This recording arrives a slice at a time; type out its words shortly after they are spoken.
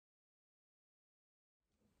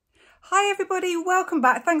Hi everybody, welcome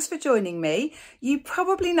back. Thanks for joining me. You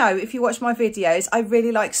probably know if you watch my videos, I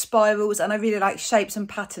really like spirals and I really like shapes and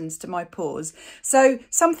patterns to my pours. So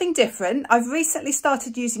something different. I've recently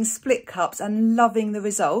started using split cups and loving the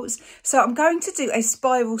results. So I'm going to do a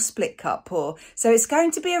spiral split cup pour. So it's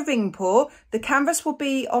going to be a ring pour. The canvas will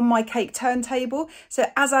be on my cake turntable. So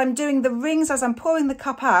as I'm doing the rings, as I'm pouring the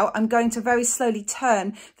cup out, I'm going to very slowly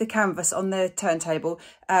turn the canvas on the turntable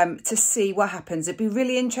to see what happens. It'd be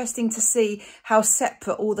really interesting to see how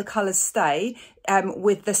separate all the colours stay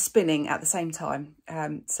with the spinning at the same time.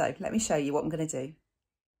 So let me show you what I'm going to do.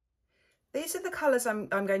 These are the colours I'm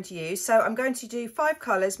going to use. So I'm going to do 5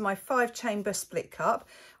 colours, my 5-chamber split cup.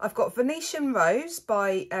 I've got Venetian Rose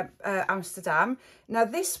by Amsterdam. Now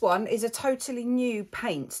this one is a totally new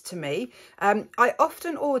paint to me. I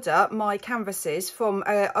often order my canvases from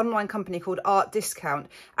an online company called Art Discount,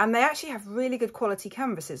 and they actually have really good quality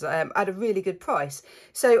canvases at a really good price.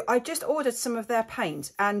 So I just ordered some of their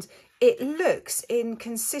paint, and it looks in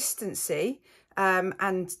consistency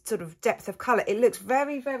and sort of depth of colour, it looks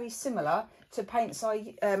very, very similar to paints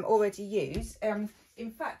I already use. In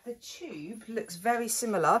fact, the tube looks very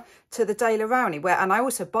similar to the Daler Rowney, and I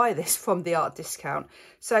also buy this from the Art Discount.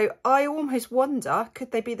 So I almost wonder,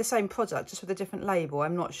 could they be the same product just with a different label?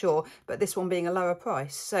 I'm not sure, but this one being a lower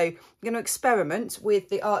price. So I'm going to experiment with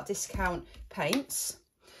the Art Discount paints.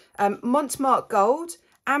 Montmartre Gold,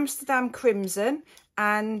 Amsterdam Crimson,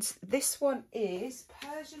 and this one is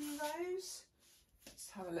Persian Rose.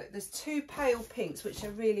 Have a look. There's 2 pale pinks which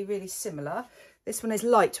are really, really similar. This one is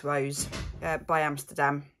Light Rose by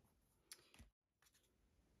Amsterdam.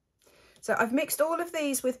 So I've mixed all of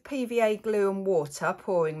these with PVA glue and water,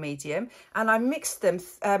 pouring medium, and I mixed them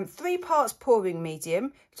 3 parts pouring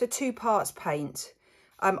medium to 2 parts paint.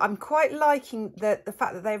 I'm quite liking the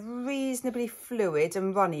fact that they're reasonably fluid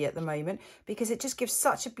and runny at the moment, because it just gives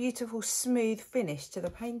such a beautiful smooth finish to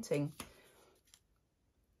the painting.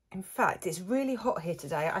 In fact, it's really hot here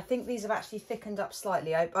today. I think these have actually thickened up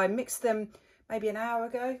slightly. I mixed them maybe an hour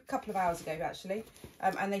ago, a couple of hours ago actually,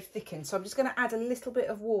 and they've thickened. So I'm just going to add a little bit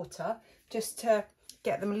of water just to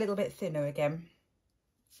get them a little bit thinner again.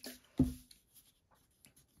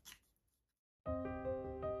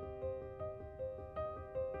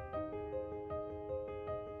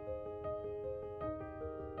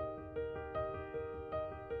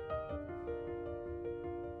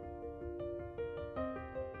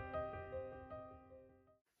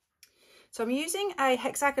 So I'm using a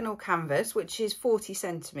hexagonal canvas, which is 40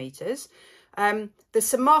 centimetres. There's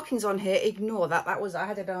some markings on here. Ignore that. I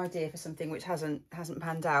had an idea for something which hasn't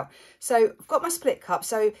panned out. So I've got my split cup.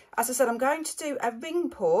 So as I said, I'm going to do a ring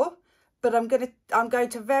pour, but I'm going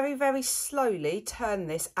to very, very slowly turn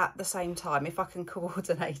this at the same time, if I can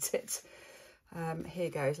coordinate it. Here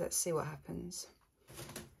goes. Let's see what happens.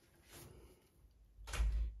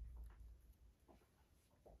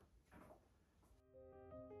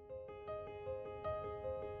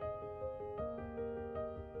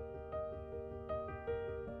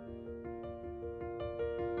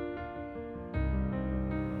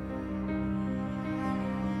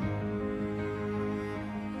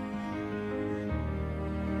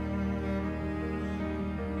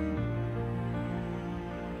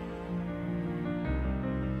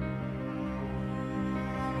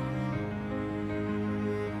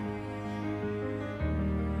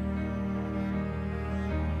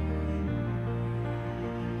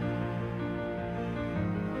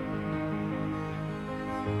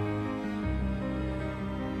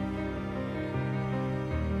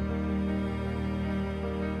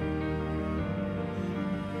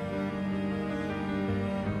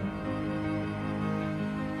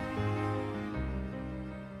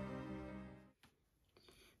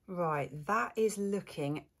 Right, that is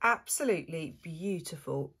looking absolutely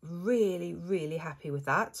beautiful. Really, really happy with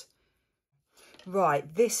that. Right,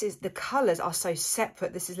 the colours are so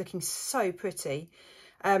separate. This is looking so pretty.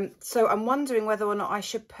 So I'm wondering whether or not I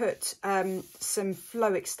should put some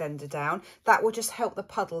flow extender down. That will just help the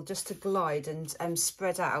puddle just to glide and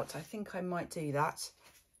spread out. I think I might do that.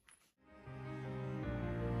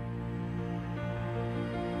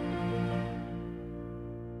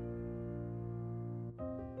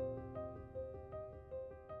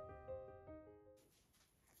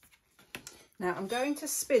 Now I'm going to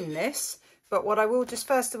spin this, but what I will just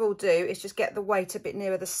first of all do is just get the weight a bit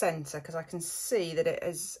nearer the centre, because I can see that it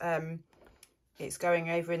is it's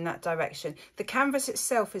going over in that direction. The canvas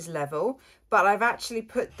itself is level, but I've actually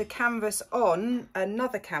put the canvas on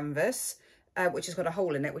another canvas which has got a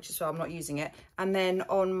hole in it, which is why I'm not using it, and then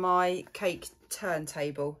on my cake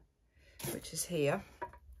turntable, which is here.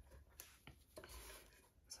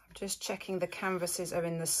 So I'm Just checking the canvases are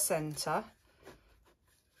in the centre.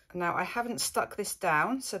 Now, I haven't stuck this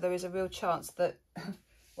down, so there is a real chance that,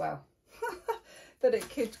 well, that it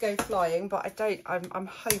could go flying, but I'm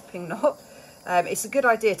hoping not. It's a good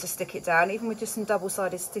idea to stick it down, even with just some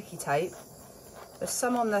double-sided sticky tape. There's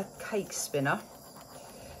some on the cake spinner.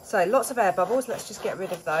 So lots of air bubbles, let's just get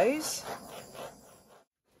rid of those.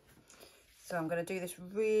 So I'm going to do this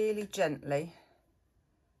really gently.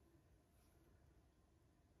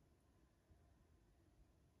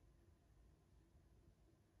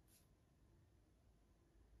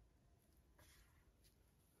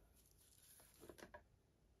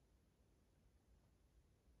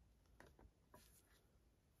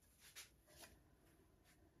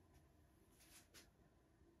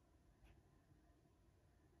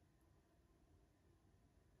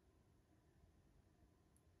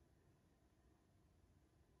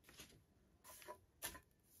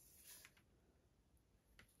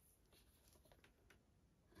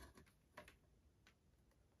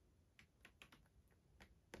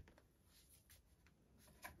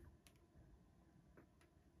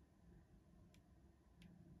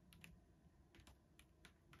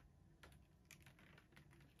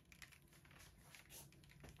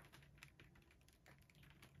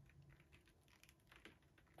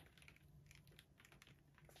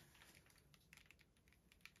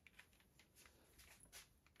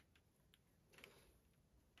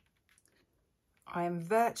 I am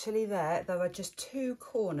virtually there. There are just 2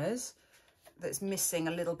 corners that's missing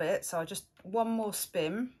a little bit, so I'll just one more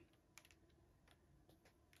spin.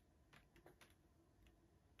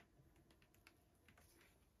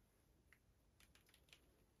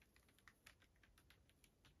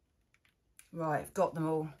 Right, I've got them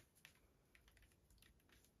all.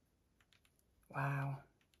 Wow.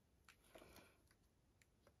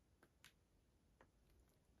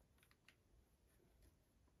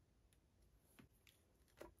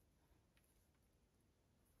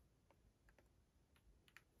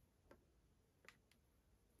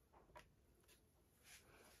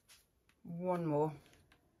 One more.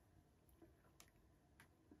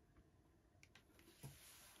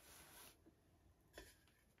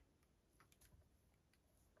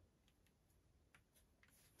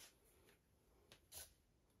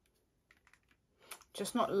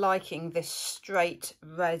 Just not liking this straight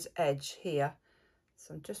red edge here.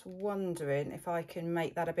 So I'm just wondering if I can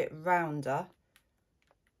make that a bit rounder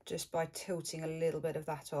just by tilting a little bit of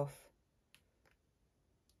that off.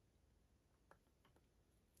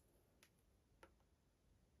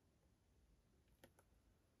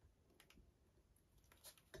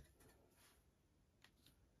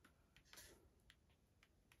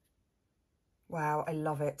 Wow, I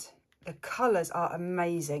love it. The colours are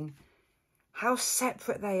amazing. How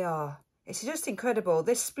separate they are. It's just incredible.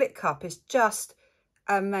 This split cup is just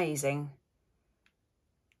amazing.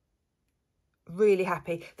 Really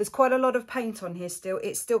happy. There's quite a lot of paint on here still.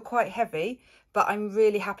 It's still quite heavy, but I'm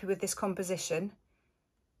really happy with this composition.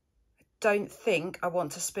 I don't think I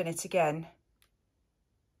want to spin it again.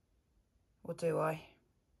 Or do I?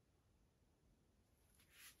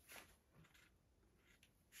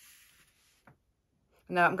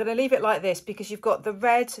 No, I'm going to leave it like this because you've got the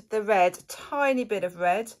red, tiny bit of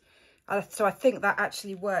red. So I think that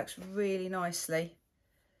actually works really nicely.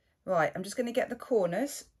 Right, I'm just going to get the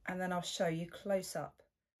corners and then I'll show you close up.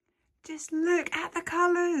 Just look at the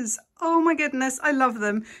colours. Oh my goodness, I love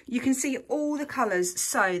them. You can see all the colours.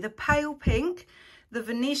 So the pale pink, the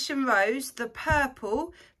Venetian rose, the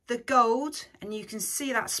purple, the gold, and you can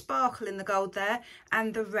see that sparkle in the gold there,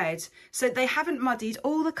 and the red. So they haven't muddied.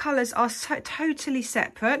 All the colours are totally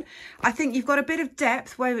separate. I think you've got a bit of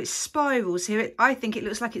depth where it spirals here. I think it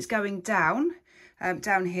looks like it's going down,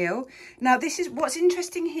 downhill. Now this is what's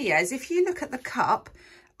interesting here is if you look at the cup,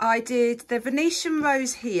 I did the Venetian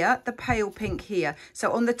rose here, the pale pink here.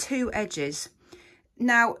 So on the 2 edges.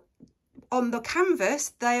 Now on the canvas,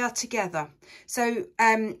 they are together. So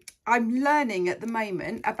I'm learning at the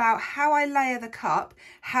moment about how I layer the cup,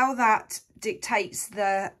 how that dictates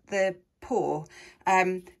the pour.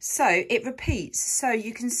 So it repeats. So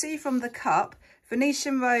you can see from the cup,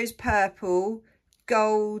 Venetian rose, purple,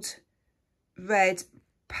 gold, red,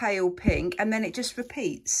 pale pink, and then it just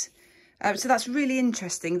repeats. So that's really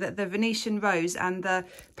interesting that the Venetian rose and the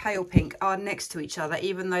pale pink are next to each other,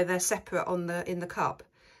 even though they're separate in the cup.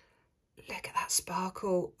 Look at that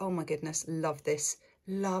sparkle. Oh my goodness, love this.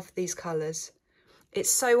 Love these colours. It's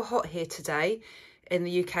so hot here today in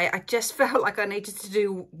the UK. I just felt like I needed to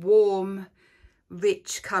do warm,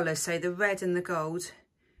 rich colours. So the red and the gold.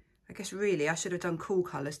 I guess really I should have done cool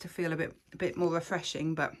colours to feel a bit more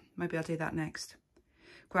refreshing, but maybe I'll do that next.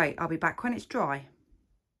 Great, I'll be back when it's dry.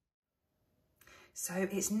 So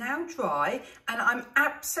it's now dry and I'm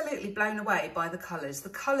absolutely blown away by the colours. The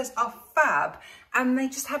colours are fab and they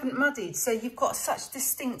just haven't muddied. So you've got such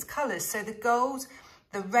distinct colours. So the gold,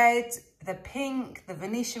 the red, the pink, the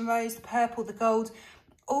Venetian rose, the purple, the gold,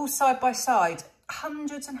 all side by side,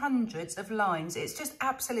 hundreds and hundreds of lines. It's just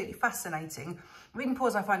absolutely fascinating. Reading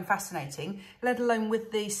pours I find fascinating, let alone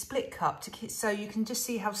with the split cup, so you can just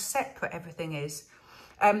see how separate everything is.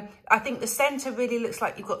 I think the centre really looks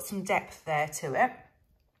like you've got some depth there to it.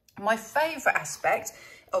 My favourite aspect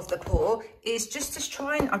of the pour is just to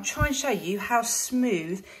I'll try and show you how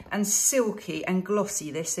smooth and silky and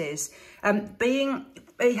glossy this is.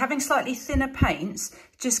 Having slightly thinner paints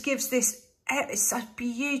just gives this it's a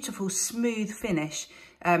beautiful smooth finish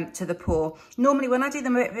to the pour. Normally when I do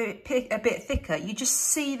them a bit thicker, you just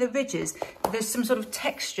see the ridges. There's some sort of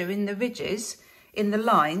texture in the ridges, in the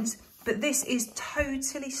lines, but this is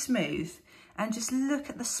totally smooth. And just look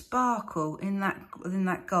at the sparkle in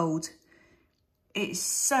that gold. It's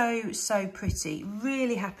so, so pretty.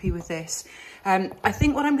 Really happy with this. I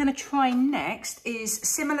think what I'm going to try next is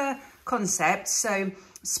similar concept. So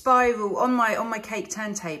spiral on my cake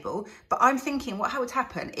turntable, but I'm thinking what would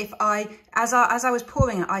happen if as I was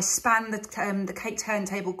pouring it, I span the cake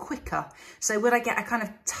turntable quicker. So would I get a kind of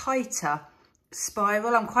tighter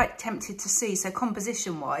spiral? I'm quite tempted to see, so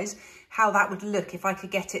composition wise, how that would look if I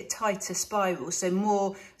could get it tighter spiral, so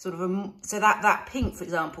more sort of so that pink, for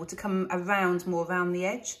example, to come around more around the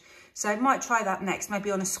edge. So I might try that next,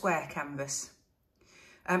 maybe on a square canvas.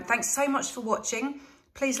 Thanks so much for watching.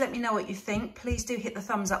 Please let me know what you think. Please do hit the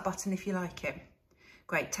thumbs up button if you like it.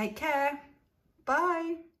 Great, take care.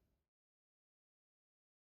 Bye.